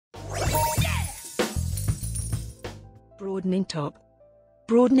Broadening top.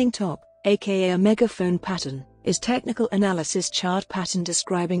 Broadening top, aka a megaphone pattern, is technical analysis chart pattern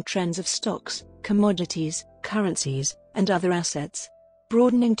describing trends of stocks, commodities, currencies, and other assets.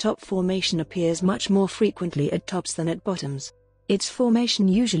 Broadening top formation appears much more frequently at tops than at bottoms. Its formation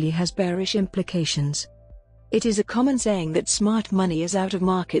usually has bearish implications. It is a common saying that smart money is out of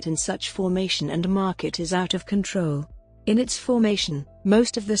market in such formation and market is out of control. In its formation,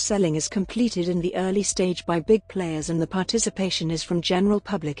 most of the selling is completed in the early stage by big players and the participation is from general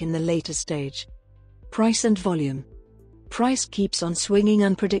public in the later stage. Price and volume. Price keeps on swinging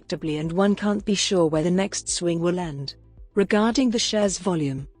unpredictably and one can't be sure where the next swing will end. Regarding the share's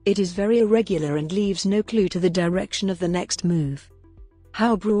volume, it is very irregular and leaves no clue to the direction of the next move.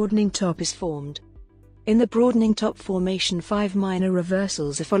 How broadening top is formed. In the broadening top formation, 5 minor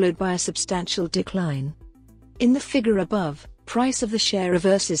reversals are followed by a substantial decline. In the figure above, price of the share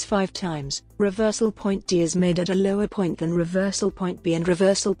reverses 5 times. Reversal point D is made at a lower point than reversal point B and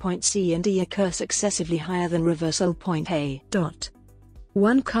reversal point C and E occur successively higher than reversal point A.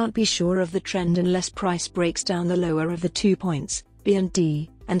 One can't be sure of the trend unless price breaks down the lower of the 2 points, B and D,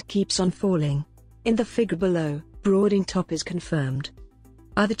 and keeps on falling. In the figure below, broadening top is confirmed.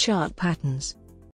 Other chart patterns.